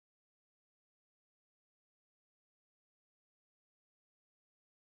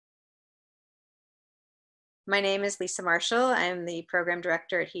My name is Lisa Marshall. I'm the program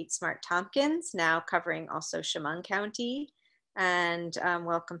director at HeatSmart Tompkins, now covering also Chemung County. And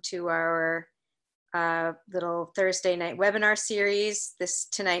welcome to our little Thursday night webinar series.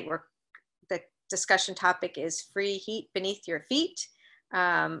 Tonight, the discussion topic is free heat beneath your feet,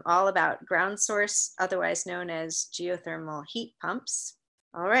 all about ground source, otherwise known as geothermal heat pumps.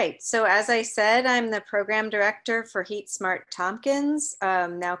 All right, so as I said, I'm the program director for HeatSmart Tompkins,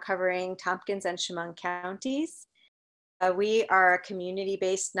 now covering Tompkins and Chemung counties. We are a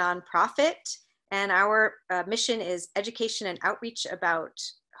community-based nonprofit, and our mission is education and outreach about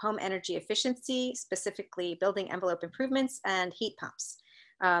home energy efficiency, specifically building envelope improvements and heat pumps.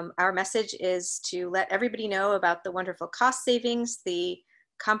 Our message is to let everybody know about the wonderful cost savings, the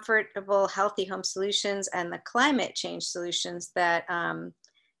comfortable, healthy home solutions, and the climate change solutions that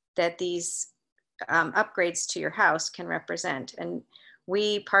that these upgrades to your house can represent. And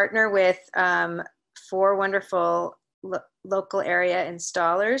we partner with 4 wonderful local area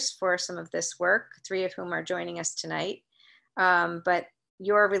installers for some of this work, 3 of whom are joining us tonight. But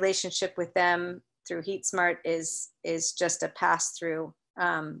your relationship with them through HeatSmart is just a pass-through.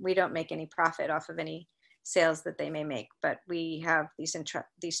 We don't make any profit off of any sales that they may make, but we have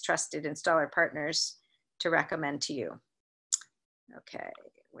these trusted installer partners to recommend to you. Okay,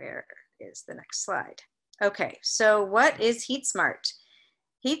 where is the next slide? Okay, so what is HeatSmart?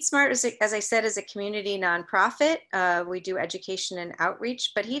 HeatSmart, as I said, is a community nonprofit. We do education and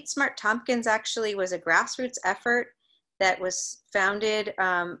outreach, but HeatSmart Tompkins actually was a grassroots effort that was founded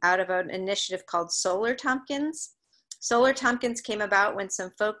out of an initiative called Solar Tompkins. Solar Tompkins came about when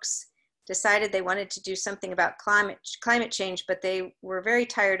some folks decided they wanted to do something about climate change, but they were very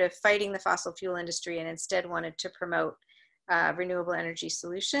tired of fighting the fossil fuel industry and instead wanted to promote renewable energy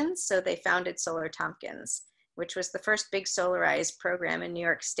solutions. So they founded Solar Tompkins, which was the first big solarized program in New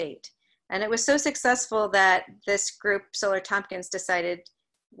York State. And it was so successful that this group, Solar Tompkins, decided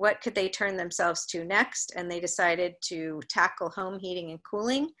what could they turn themselves to next? And they decided to tackle home heating and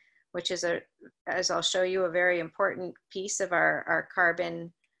cooling, which is, as I'll show you, a very important piece of our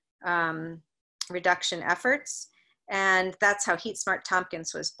carbon reduction efforts. And that's how HeatSmart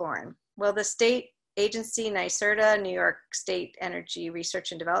Tompkins was born. Well, the state agency, NYSERDA, New York State Energy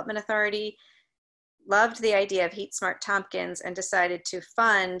Research and Development Authority, loved the idea of HeatSmart Tompkins and decided to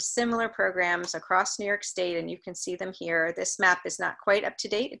fund similar programs across New York State, and you can see them here. This map is not quite up to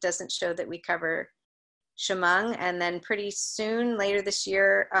date. It doesn't show that we cover Chemung, and then pretty soon, later this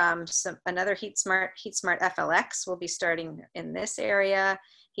year, another HeatSmart FLX will be starting in this area,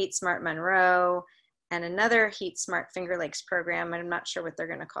 HeatSmart Monroe, and another HeatSmart Finger Lakes program. I'm not sure what they're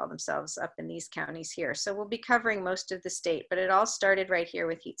going to call themselves up in these counties here. So we'll be covering most of the state, but it all started right here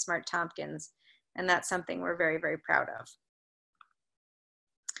with HeatSmart Tompkins, and that's something we're very, very proud of.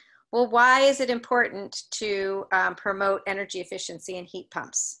 Well, why is it important to promote energy efficiency and heat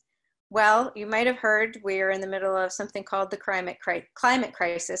pumps? Well, you might have heard we're in the middle of something called the climate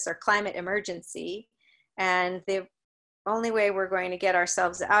crisis or climate emergency, and the only way we're going to get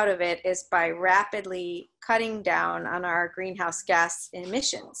ourselves out of it is by rapidly cutting down on our greenhouse gas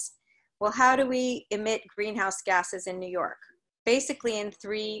emissions. Well, how do we emit greenhouse gases in New York? Basically in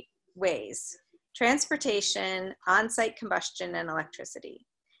 3 ways: transportation, on-site combustion, and electricity.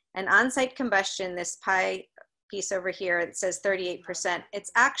 And on-site combustion, this pie piece over here, that says 38%,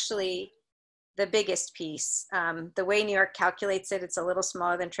 it's actually the biggest piece. The way New York calculates it, it's a little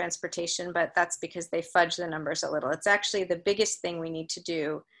smaller than transportation, but that's because they fudge the numbers a little. It's actually the biggest thing we need to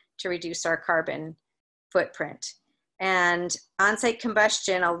do to reduce our carbon footprint. And on-site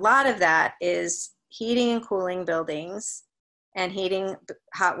combustion, a lot of that is heating and cooling buildings and heating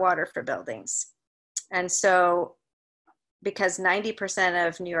hot water for buildings. And so because 90%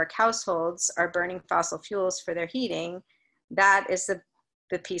 of New York households are burning fossil fuels for their heating, that is the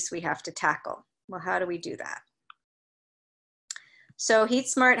piece we have to tackle. Well, how do we do that? So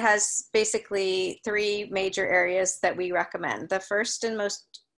HeatSmart has basically 3 major areas that we recommend. The first and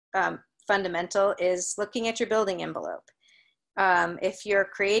most fundamental is looking at your building envelope. If you're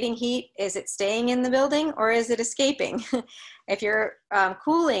creating heat, is it staying in the building or is it escaping? If you're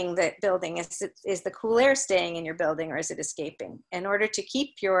cooling the building, is the cool air staying in your building or is it escaping? In order to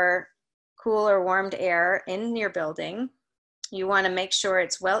keep your cool or warmed air in your building, you want to make sure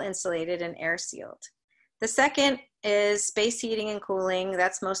it's well insulated and air sealed. The second is space heating and cooling.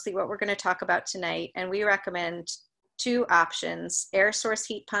 That's mostly what we're going to talk about tonight. And we recommend 2 options: air source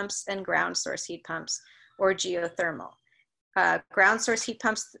heat pumps and ground source heat pumps, or geothermal. Ground source heat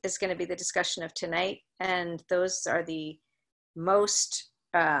pumps is going to be the discussion of tonight, and those are the most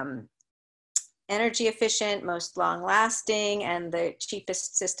energy efficient, most long lasting, and the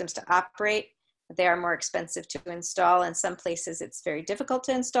cheapest systems to operate. They are more expensive to install. In some places, it's very difficult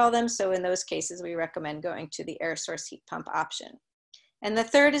to install them. So in those cases, we recommend going to the air source heat pump option. And the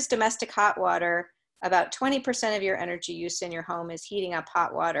third is domestic hot water. About 20% of your energy use in your home is heating up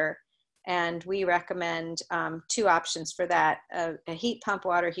hot water. And we recommend 2 options for that, a heat pump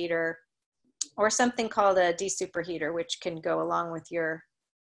water heater or something called a de-superheater, which can go along with your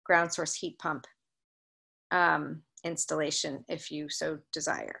ground source heat pump installation if you so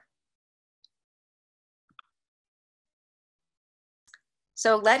desire.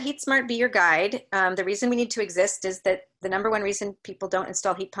 So let HeatSmart be your guide. The reason we need to exist is that the #1 reason people don't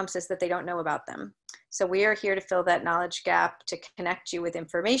install heat pumps is that they don't know about them. So we are here to fill that knowledge gap, to connect you with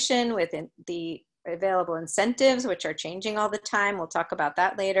information, with the available incentives, which are changing all the time. We'll talk about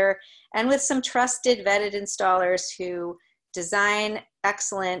that later. And with some trusted, vetted installers who design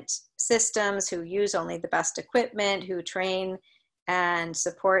excellent systems, who use only the best equipment, who train and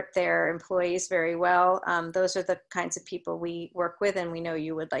support their employees very well. Those are the kinds of people we work with, and we know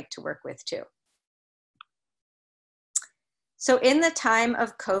you would like to work with too. So in the time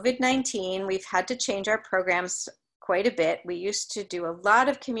of COVID-19, we've had to change our programs quite a bit. We used to do a lot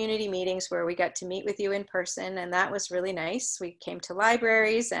of community meetings where we got to meet with you in person, and that was really nice. We came to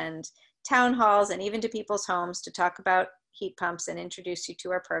libraries and town halls and even to people's homes to talk about heat pumps and introduce you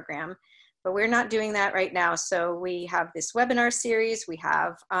to our program. But we're not doing that right now. So we have this webinar series. We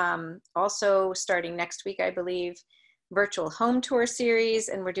have also, starting next week, I believe, virtual home tour series,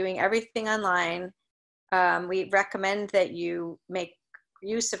 and we're doing everything online. We recommend that you make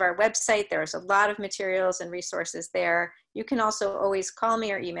use of our website. There's a lot of materials and resources there. You can also always call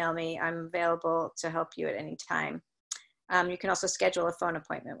me or email me. I'm available to help you at any time. You can also schedule a phone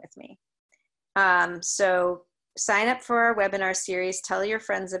appointment with me. So sign up for our webinar series, tell your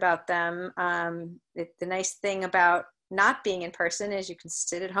friends about them. The nice thing about not being in person is you can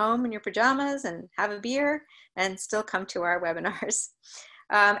sit at home in your pajamas and have a beer and still come to our webinars.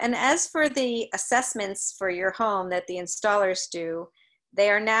 And as for the assessments for your home that the installers do, they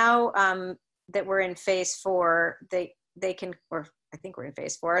are now that we're in phase 4, they can, or I think we're in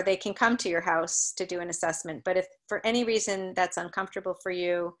phase 4, they can come to your house to do an assessment. But if for any reason that's uncomfortable for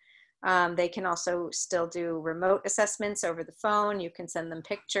you, they can also still do remote assessments over the phone. You can send them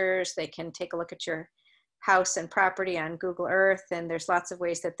pictures. They can take a look at your house and property on Google Earth. And there's lots of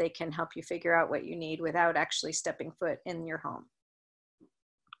ways that they can help you figure out what you need without actually stepping foot in your home.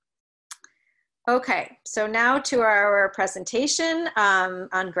 Okay, so now to our presentation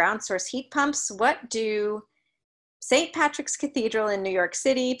on ground source heat pumps. What do St. Patrick's Cathedral in New York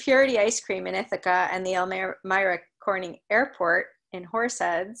City, Purity Ice Cream in Ithaca, and the Elmira Corning Airport in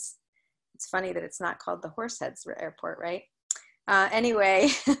Horseheads? It's funny that it's not called the Horseheads Airport, right? Anyway,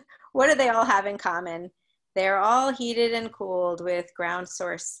 what do they all have in common? They're all heated and cooled with ground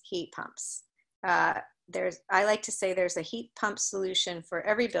source heat pumps. I like to say there's a heat pump solution for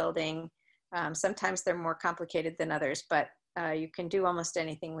every building. Sometimes they're more complicated than others, but you can do almost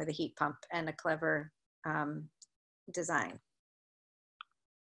anything with a heat pump and a clever design.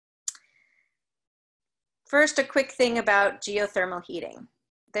 First, a quick thing about geothermal heating.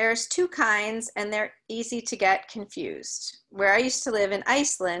 There's 2 kinds, and they're easy to get confused. Where I used to live in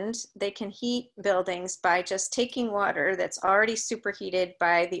Iceland, they can heat buildings by just taking water that's already superheated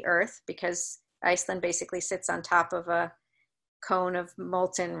by the earth, because Iceland basically sits on top of a cone of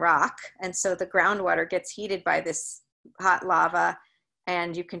molten rock. And so the groundwater gets heated by this hot lava,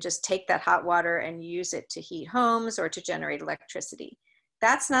 and you can just take that hot water and use it to heat homes or to generate electricity.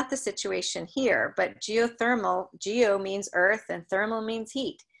 That's not the situation here, but geothermal, geo means earth and thermal means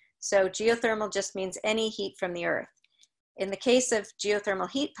heat. So geothermal just means any heat from the earth. In the case of geothermal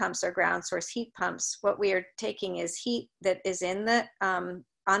heat pumps or ground source heat pumps, what we are taking is heat that is in the, on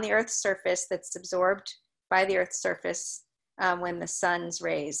the earth's surface, that's absorbed by the earth's surface when the sun's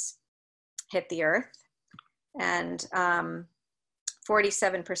rays hit the earth. And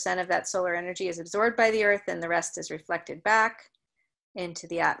 47% of that solar energy is absorbed by the earth, and the rest is reflected back into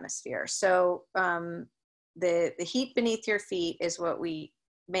the atmosphere. So the heat beneath your feet is what we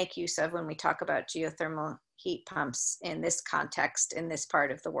make use of when we talk about geothermal heat pumps in this context, in this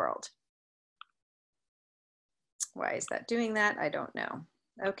part of the world. Why is that doing that? I don't know.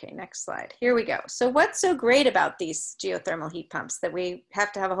 Okay, next slide. Here we go. So what's so great about these geothermal heat pumps that we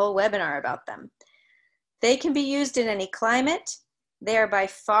have to have a whole webinar about them? They can be used in any climate. They are by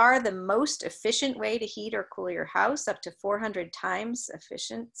far the most efficient way to heat or cool your house, up to 400 times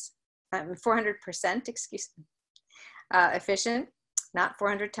efficient, 400%, excuse me, efficient, not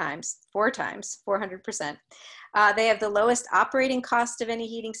 400 times, 4 times, 400%. They have the lowest operating cost of any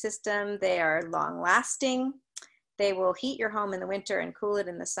heating system. They are long lasting. They will heat your home in the winter and cool it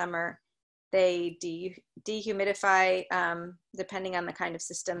in the summer. They dehumidify, depending on the kind of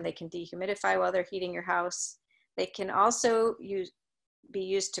system, they can dehumidify while they're heating your house. They can also be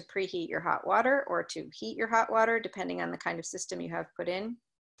used to preheat your hot water or to heat your hot water, depending on the kind of system you have put in.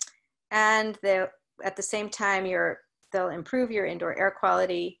 And at the same time, they'll improve your indoor air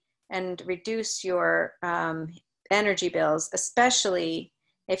quality and reduce your energy bills, especially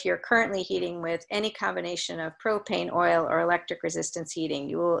if you're currently heating with any combination of propane, oil, or electric resistance heating.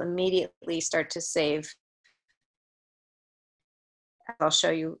 You will immediately start to save. I'll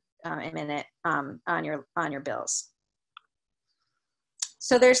show you in a minute on your bills.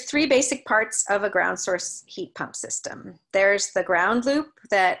 So there's three basic parts of a ground source heat pump system. There's the ground loop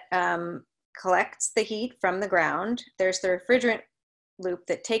that collects the heat from the ground. There's the refrigerant loop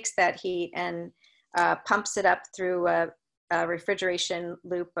that takes that heat and pumps it up through a refrigeration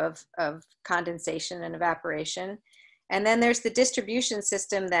loop of condensation and evaporation. And then there's the distribution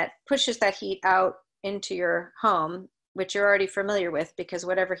system that pushes that heat out into your home, which you're already familiar with because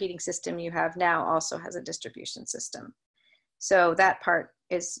whatever heating system you have now also has a distribution system. So that part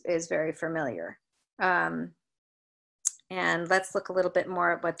is very familiar. And let's look a little bit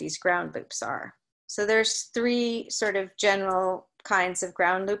more at what these ground loops are. So there's three sort of general kinds of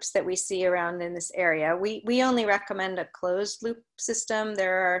ground loops that we see around in this area. We only recommend a closed loop system.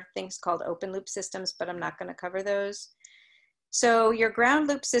 There are things called open loop systems, but I'm not going to cover those. So your ground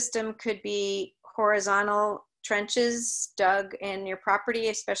loop system could be horizontal trenches dug in your property,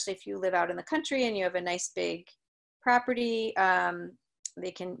 especially if you live out in the country and you have a nice big property.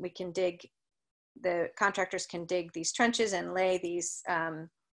 The contractors can dig these trenches and lay these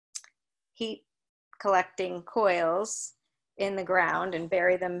heat collecting coils in the ground and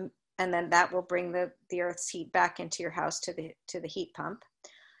bury them, and then that will bring the earth's heat back into your house to the heat pump.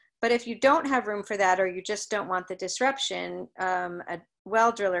 But if you don't have room for that, or you just don't want the disruption, a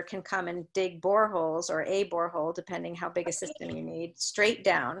well driller can come and dig boreholes, or a borehole, depending how big a system you need, straight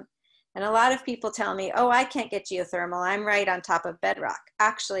down. And a lot of people tell me, oh, I can't get geothermal, I'm right on top of bedrock.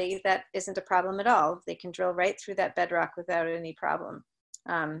 Actually, that isn't a problem at all. They can drill right through that bedrock without any problem.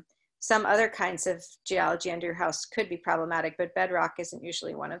 Some other kinds of geology under your house could be problematic, but bedrock isn't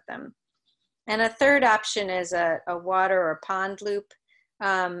usually one of them. And a third option is a water or pond loop.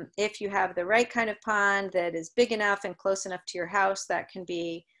 If you have the right kind of pond that is big enough and close enough to your house, that can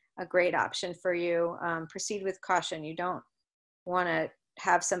be a great option for you. Proceed with caution. You don't want to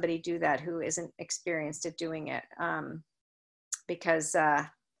have somebody do that who isn't experienced at doing it, because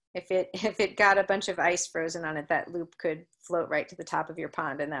if it got a bunch of ice frozen on it, that loop could float right to the top of your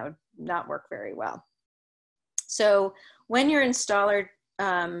pond, and that would not work very well. So when your installer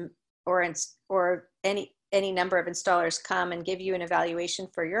or any number of installers come and give you an evaluation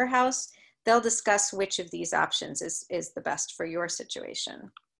for your house, they'll discuss which of these options is the best for your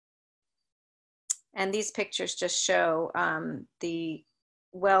situation. And these pictures just show the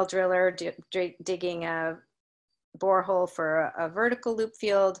well driller digging a borehole for a vertical loop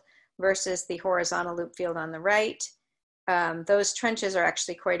field versus the horizontal loop field on the right. Those trenches are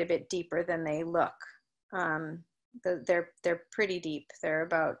actually quite a bit deeper than they look. They're pretty deep.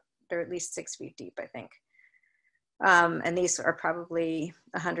 They're at least 6 feet deep, I think. And these are probably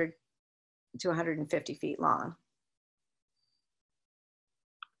 100 to 150 feet long.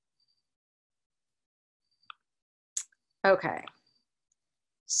 Okay.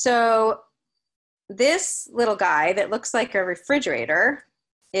 So this little guy that looks like a refrigerator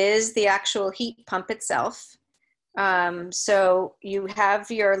is the actual heat pump itself. So you have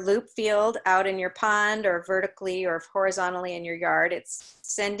your loop field out in your pond or vertically or horizontally in your yard. It's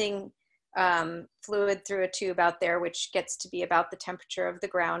sending fluid through a tube out there, which gets to be about the temperature of the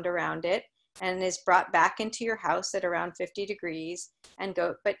ground around it and is brought back into your house at around 50 degrees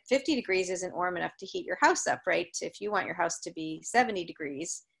but 50 degrees isn't warm enough to heat your house up, right? If you want your house to be 70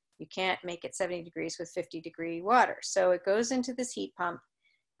 degrees, you can't make it 70 degrees with 50-degree water. So it goes into this heat pump,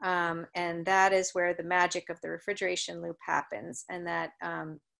 and that is where the magic of the refrigeration loop happens. And that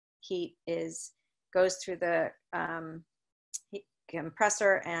heat goes through the heat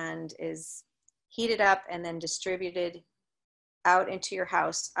compressor and is heated up and then distributed out into your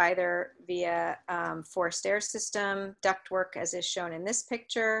house, either via forced air system, ductwork as is shown in this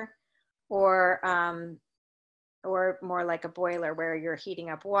picture, or more like a boiler where you're heating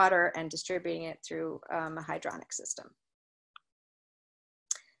up water and distributing it through a hydronic system.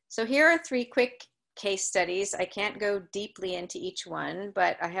 So here are 3 quick case studies. I can't go deeply into each one,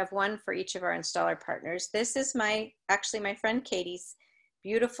 but I have one for each of our installer partners. This is actually my friend Katie's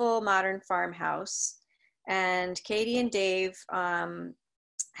beautiful modern farmhouse. And Katie and Dave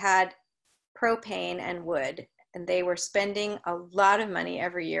had propane and wood. and they were spending a lot of money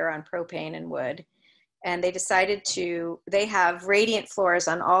every year on propane and wood. And they decided they have radiant floors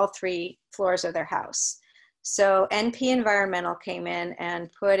on all 3 floors of their house. So NP Environmental came in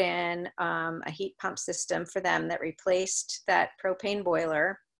and put in a heat pump system for them that replaced that propane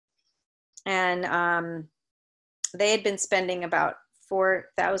boiler. And they had been spending about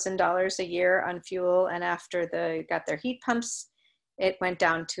 $4,000 a year on fuel. And after they got their heat pumps, it went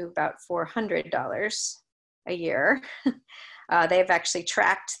down to about $400 a year. They've actually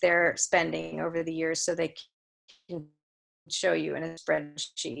tracked their spending over the years so they can show you in a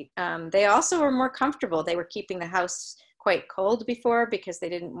spreadsheet. They also were more comfortable. They were keeping the house quite cold before because they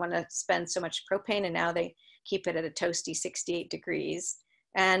didn't want to spend so much propane, and now they keep it at a toasty 68 degrees.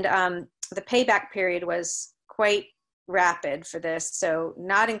 And the payback period was quite rapid for this, so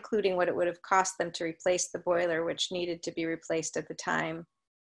not including what it would have cost them to replace the boiler, which needed to be replaced at the time,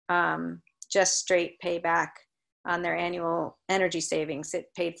 just straight payback on their annual energy savings. It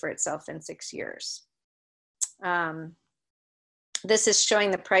paid for itself in 6 years. This is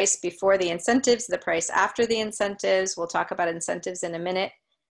showing the price before the incentives, the price after the incentives. We'll talk about incentives in a minute.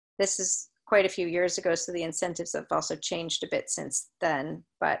 This is quite a few years ago, so the incentives have also changed a bit since then,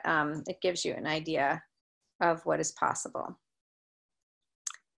 but it gives you an idea of what is possible.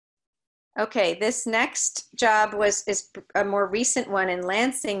 Okay, this next job is a more recent one in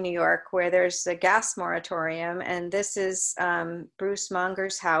Lansing, New York, where there's a gas moratorium, and this is Bruce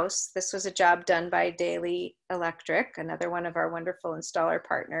Monger's house. This was a job done by Daily Electric, another one of our wonderful installer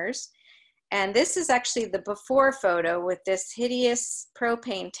partners. And this is actually the before photo with this hideous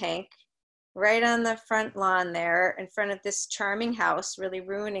propane tank right on the front lawn there in front of this charming house, really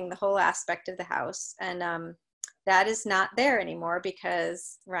ruining the whole aspect of the house. And that is not there anymore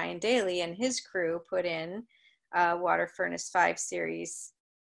because Ryan Daly and his crew put in a Water Furnace 5 Series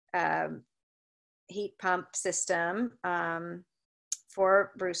heat pump system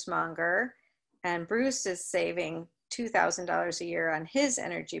for Bruce Monger. And Bruce is saving $2,000 a year on his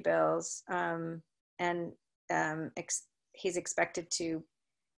energy bills. He's expected to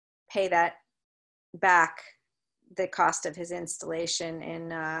pay that back, the cost of his installation,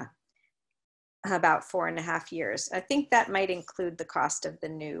 in about 4.5 years. I think that might include the cost of a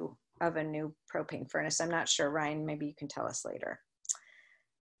new propane furnace. I'm not sure, Ryan, maybe you can tell us later.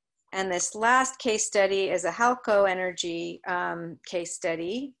 And this last case study is a Halco Energy case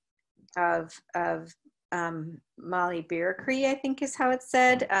study of Molly Bierkrey, I think is how it's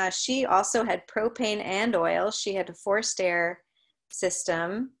said. She also had propane and oil. She had a forced air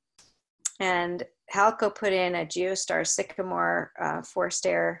system, and Halco put in a Geostar Sycamore forced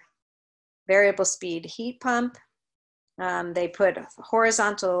air variable speed heat pump. They put a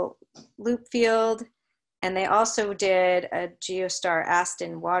horizontal loop field, and they also did a Geostar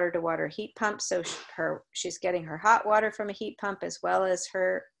Aston water-to-water heat pump. So she's getting her hot water from a heat pump as well as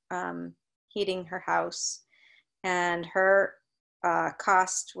her heating her house. And her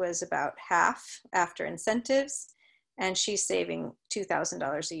cost was about half after incentives, and she's saving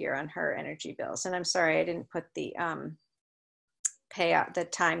 $2,000 a year on her energy bills. And I'm sorry, I didn't put the payout, the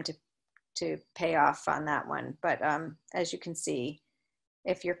time to pay off on that one. But as you can see,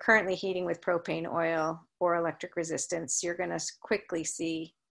 if you're currently heating with propane, oil, or electric resistance, you're going to quickly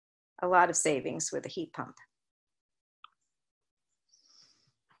see a lot of savings with a heat pump.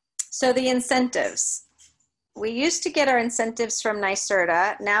 So the incentives. We used to get our incentives from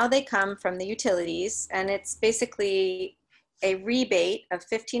NYSERDA. Now they come from the utilities, and it's basically a rebate of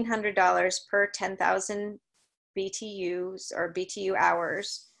 $1,500 per 10,000 BTUs or BTU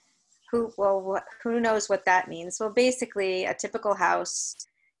hours. Who knows what that means? Well, basically, a typical house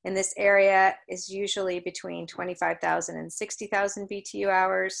in this area is usually between 25,000 and 60,000 BTU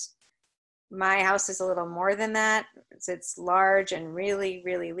hours. My house is a little more than that. It's large and really,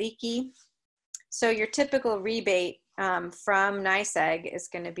 really leaky. So your typical rebate from NYSEG is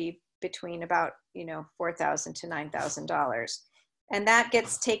going to be between about $4,000 to $9,000, and that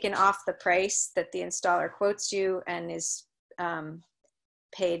gets taken off the price that the installer quotes you and is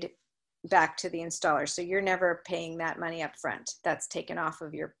paid back to the installer. So you're never paying that money up front. That's taken off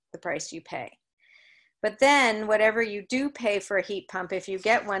of the price you pay. But then whatever you do pay for a heat pump, if you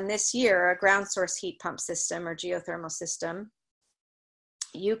get one this year, a ground source heat pump system or geothermal system,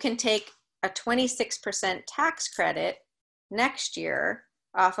 you can take a 26% tax credit next year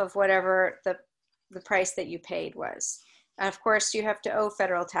off of whatever the price that you paid was. And of course, you have to owe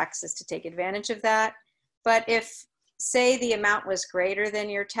federal taxes to take advantage of that. But if, say, the amount was greater than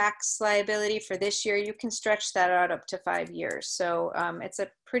your tax liability for this year, you can stretch that out up to 5 years. So it's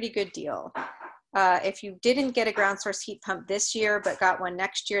a pretty good deal. If you didn't get a ground source heat pump this year, but got one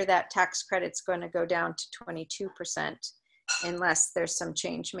next year, that tax credit's going to go down to 22% unless there's some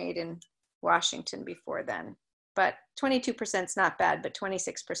change made in Washington before then. But 22% is not bad, but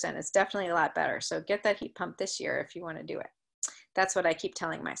 26% is definitely a lot better. So get that heat pump this year if you want to do it. That's what I keep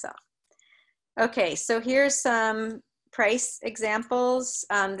telling myself. Okay, so here's some price examples.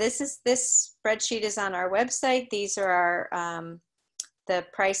 This spreadsheet is on our website. These are our the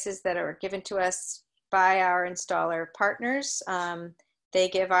prices that are given to us by our installer partners. They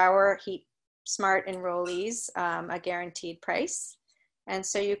give our HeatSmart enrollees a guaranteed price. And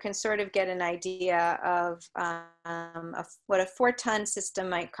so you can sort of get an idea of what a 4-ton system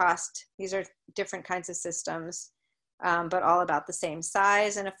might cost. These are different kinds of systems, but all about the same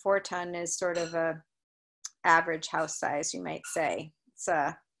size. And a 4-ton is sort of a average house size, you might say.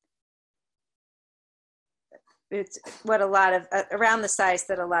 It's what a lot of, around the size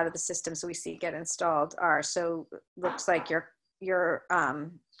that a lot of the systems we see get installed are. So looks like your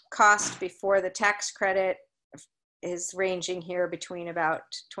cost before the tax credit is ranging here between about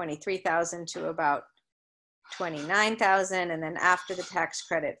 $23,000 to about $29,000, and then after the tax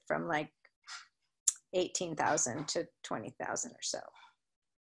credit from like $18,000 to $20,000 or so,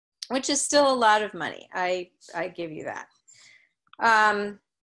 which is still a lot of money. I give you that.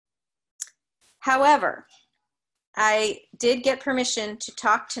 However, I did get permission to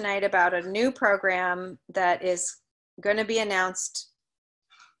talk tonight about a new program that is going to be announced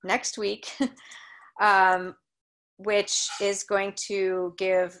next week, which is going to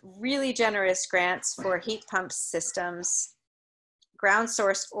give really generous grants for heat pump systems, ground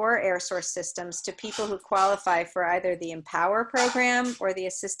source or air source systems, to people who qualify for either the Empower program or the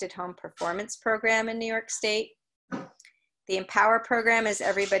Assisted Home Performance program in New York State. The Empower program is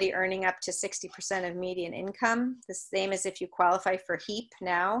everybody earning up to 60% of median income, the same as if you qualify for HEAP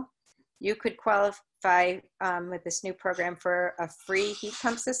now. You could qualify with this new program for a free heat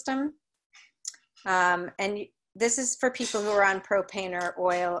pump system. And this is for people who are on propane or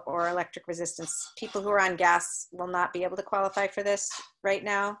oil or electric resistance. People who are on gas will not be able to qualify for this right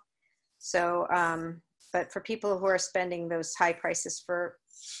now. So, but for people who are spending those high prices for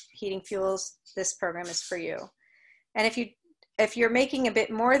heating fuels, this program is for you. And if you're making a bit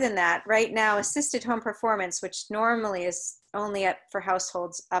more than that, right now, assisted home performance, which normally is only up for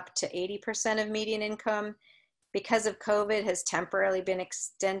households up to 80% of median income, because of COVID has temporarily been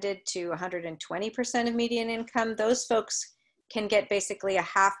extended to 120% of median income. Those folks can get basically a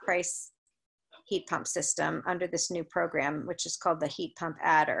half price heat pump system under this new program, which is called the Heat Pump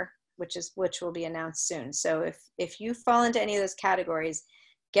Adder, which will be announced soon. So if you fall into any of those categories,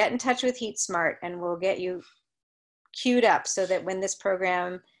 get in touch with HeatSmart and we'll get you queued up so that when this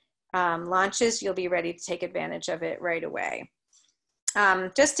program launches, you'll be ready to take advantage of it right away.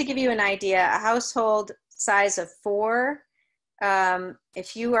 Just to give you an idea, a household size of 4,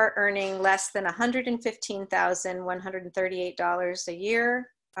 if you are earning less than $115,138 a year,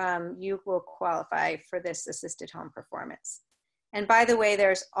 you will qualify for this assisted home performance. And by the way,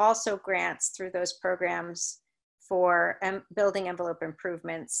 there's also grants through those programs for building envelope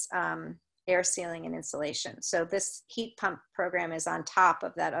improvements, air sealing and insulation. So this heat pump program is on top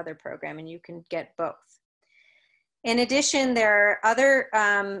of that other program, and you can get both. In addition, there are other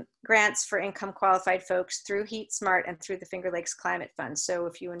grants for income qualified folks through HeatSmart and through the Finger Lakes Climate Fund. So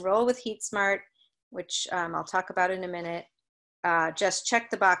if you enroll with HeatSmart, which I'll talk about in a minute, just check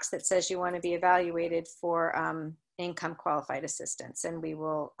the box that says you want to be evaluated for income qualified assistance, and we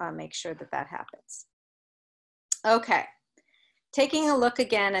will make sure that that happens. Okay. Taking a look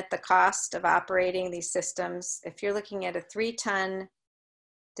again at the cost of operating these systems, if you're looking at a 3-ton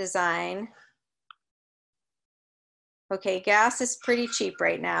design, okay, gas is pretty cheap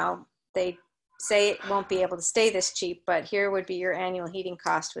right now. They say it won't be able to stay this cheap, but here would be your annual heating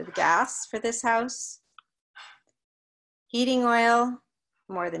cost with gas for this house. Heating oil,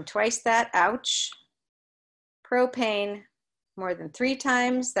 more than twice that, ouch. Propane, more than 3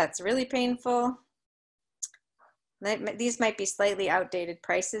 times, that's really painful. These might be slightly outdated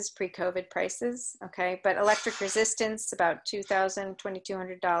prices, pre-COVID prices, okay? But electric resistance, about $2,000,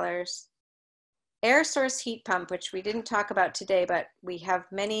 $2,200. Air source heat pump, which we didn't talk about today, but we have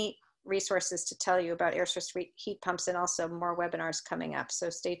many resources to tell you about air source heat pumps and also more webinars coming up. So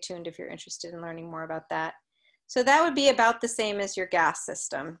stay tuned if you're interested in learning more about that. So that would be about the same as your gas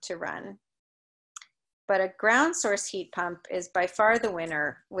system to run. But a ground source heat pump is by far the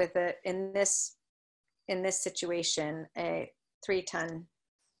winner with in this situation, a 3-ton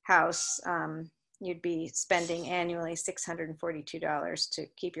house, you'd be spending annually $642 to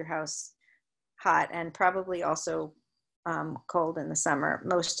keep your house hot, and probably also cold in the summer.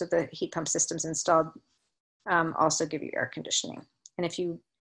 Most of the heat pump systems installed also give you air conditioning. And if you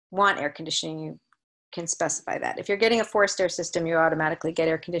want air conditioning, you can specify that. If you're getting a forced air system, you automatically get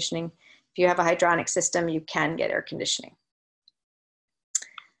air conditioning. If you have a hydronic system, you can get air conditioning.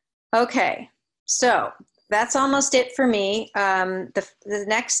 Okay, so that's almost it for me. The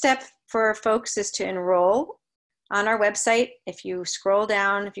next step for folks is to enroll on our website. If you scroll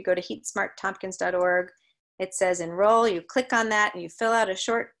down, if you go to heatsmarttompkins.org, it says enroll. You click on that and you fill out a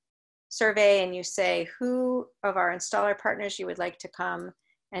short survey and you say who of our installer partners you would like to come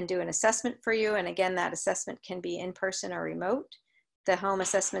and do an assessment for you. And again, that assessment can be in person or remote. The home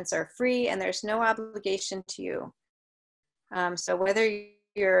assessments are free and there's no obligation to you. So whether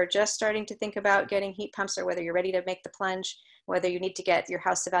you're just starting to think about getting heat pumps or whether you're ready to make the plunge, whether you need to get your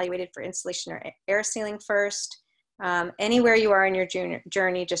house evaluated for insulation or air sealing first, anywhere you are in your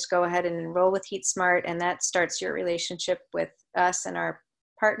journey, just go ahead and enroll with HeatSmart, and that starts your relationship with us and our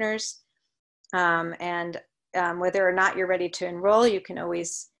partners. Whether or not you're ready to enroll, you can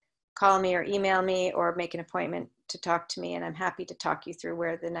always call me or email me or make an appointment to talk to me, and I'm happy to talk you through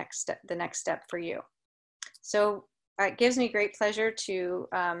where the next step for you. So it gives me great pleasure to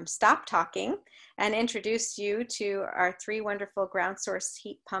stop talking and introduce you to our three wonderful ground source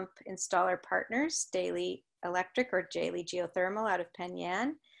heat pump installer partners: Daily Electric or Daily Geothermal out of Penn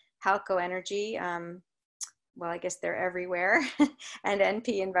Yan, Halco Energy, well, I guess they're everywhere, and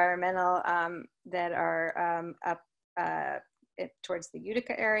NP Environmental that are up towards the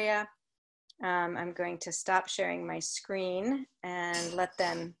Utica area. I'm going to stop sharing my screen and let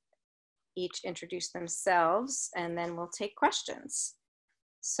them each introduce themselves, and then we'll take questions.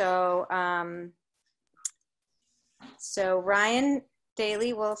 So, Ryan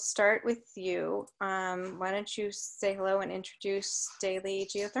Daly, we'll start with you. Why don't you say hello and introduce Daily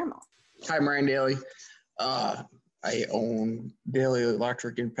Geothermal? Hi, I'm Ryan Daly. I own Daily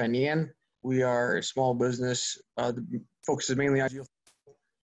Electric in Penn Yan. We are a small business. The focus is mainly on geothermal.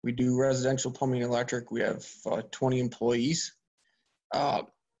 We do residential plumbing and electric. We have 20 employees.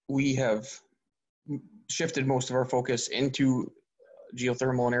 We have shifted most of our focus into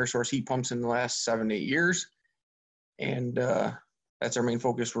geothermal and air source heat pumps in the last 7 to 8 years. And that's our main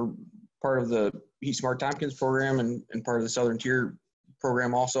focus. We're part of the HeatSmart Tompkins program and part of the Southern Tier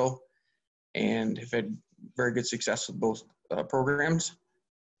program also, and have had very good success with both programs,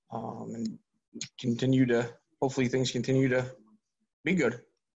 and hopefully things continue to be good.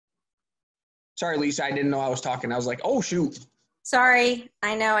 Sorry, Lisa, I didn't know I was talking. I was like, oh, shoot. Sorry,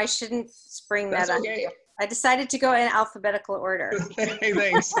 I know I shouldn't spring that on you. I decided to go in alphabetical order. Hey,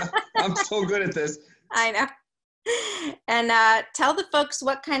 thanks. I'm so good at this. I know. And tell the folks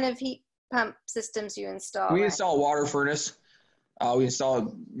what kind of heat pump systems you install. We install water furnace. We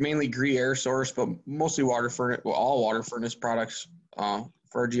install mainly Gree air source, but mostly water furnace, well, all water furnace products for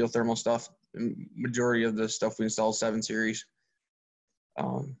our geothermal stuff. And majority of the stuff we install is 7 series.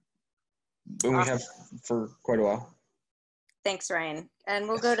 And we have for quite a while. Thanks, Ryan. And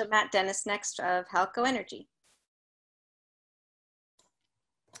we'll go to Matt Dennis next of Halco Energy.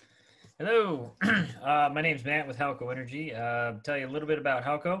 Hello, my name's Matt with Halco Energy. Tell you a little bit about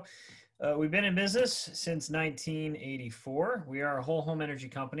Halco. We've been in business since 1984. We are a whole home energy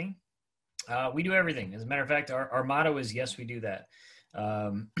company. We do everything. As a matter of fact, our motto is, yes, we do that.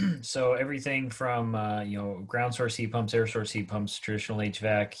 So everything from, ground source heat pumps, air source heat pumps, traditional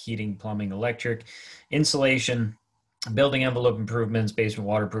HVAC, heating, plumbing, electric, insulation, building envelope improvements, basement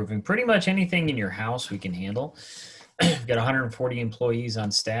waterproofing, pretty much anything in your house we can handle. We've got 140 employees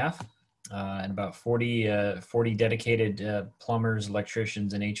on staff. And about 40 dedicated plumbers,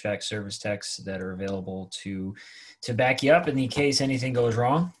 electricians, and HVAC service techs that are available to back you up in the case anything goes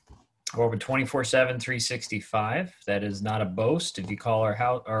wrong. We're open 24/7, 365. That is not a boast. If you call our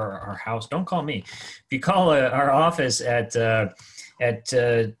house, don't call me. If you call our office at 2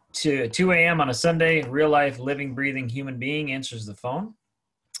 a.m. on a Sunday, real life, living, breathing human being answers the phone.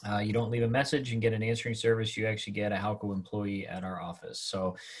 You don't leave a message and get an answering service. You actually get a Halco employee at our office.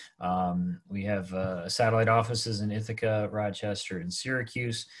 So we have satellite offices in Ithaca, Rochester, and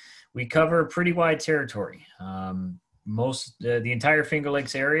Syracuse. We cover a pretty wide territory. The entire Finger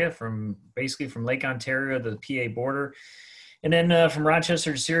Lakes area, basically from Lake Ontario to the PA border, and then from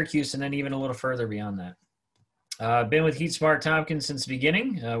Rochester to Syracuse, and then even a little further beyond that. Been with HeatSmart Tompkins since the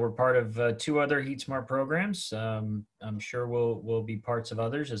beginning. We're part of 2 other HeatSmart programs. I'm sure we'll be parts of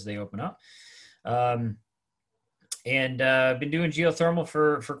others as they open up. And been doing geothermal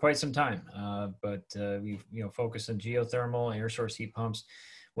for quite some time. But we've focused on geothermal, air source heat pumps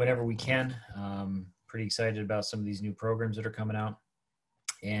whenever we can. Pretty excited about some of these new programs that are coming out.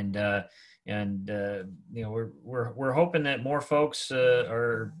 you know, we're hoping that more folks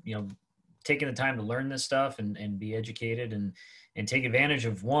are, you know, taking the time to learn this stuff and be educated and take advantage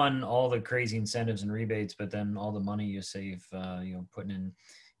of all the crazy incentives and rebates, but then all the money you save, you know, putting in,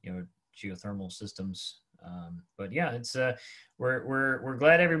 you know, geothermal systems. But yeah, it's we're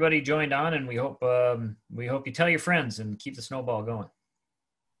glad everybody joined on, and we hope you tell your friends and keep the snowball going.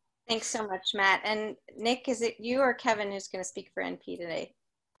 Thanks so much, Matt. And Nick, is it you or Kevin who's going to speak for NP today?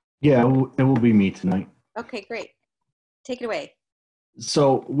 Yeah, it will be me tonight. Okay, great. Take it away.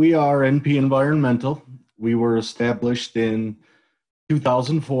 So we are NP Environmental. We were established in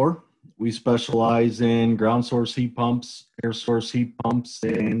 2004. We specialize in ground source heat pumps, air source heat pumps,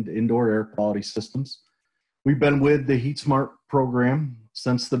 and indoor air quality systems. We've been with the HeatSmart program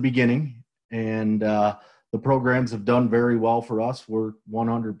since the beginning, and the programs have done very well for us. We're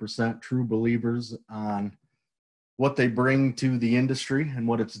 100% true believers on what they bring to the industry and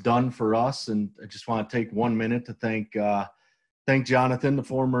what it's done for us. And I just want to take 1 minute to thank Jonathan, the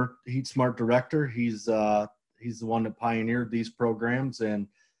former HeatSmart director. He's the one that pioneered these programs, and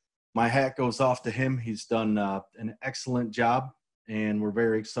my hat goes off to him. He's done an excellent job, and we're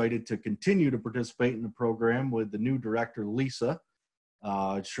very excited to continue to participate in the program with the new director, Lisa.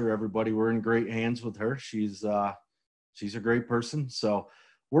 Sure, everybody, we're in great hands with her. She's a great person. So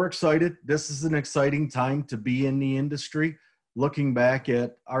we're excited. This is an exciting time to be in the industry. Looking back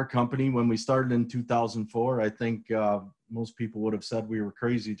at our company when we started in 2004, I think most people would have said we were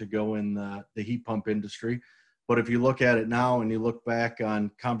crazy to go in the heat pump industry. But if you look at it now and you look back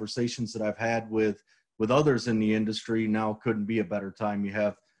on conversations that I've had with others in the industry, now couldn't be a better time. You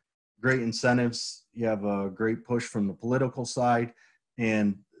have great incentives. You have a great push from the political side,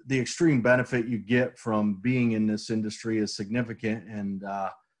 and the extreme benefit you get from being in this industry is significant. And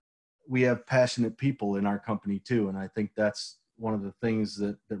we have passionate people in our company too. And I think that's one of the things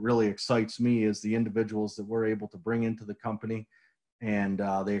that really excites me is the individuals that we're able to bring into the company, and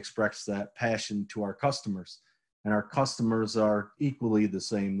they express that passion to our customers. And our customers are equally the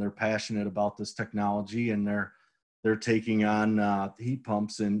same. They're passionate about this technology, and they're taking on heat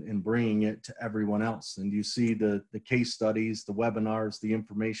pumps and bringing it to everyone else. And you see the case studies, the webinars, the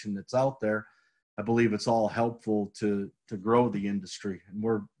information that's out there. I believe it's all helpful to grow the industry. And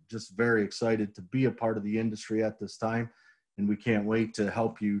we're just very excited to be a part of the industry at this time. And we can't wait to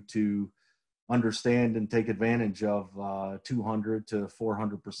help you to understand and take advantage of 200 to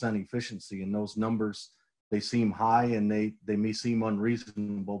 400% efficiency. And those numbers, they seem high and they may seem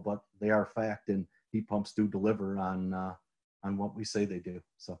unreasonable, but they are fact, and heat pumps do deliver on what we say they do.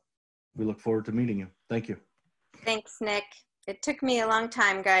 So we look forward to meeting you. Thank you. Thanks, Nick. It took me a long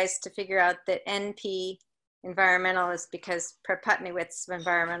time, guys, to figure out that NP environmental is because Preputniewicz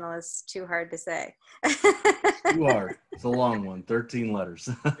environmental is too hard to say. Too hard. It's a long one, 13 letters.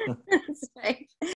 That's right.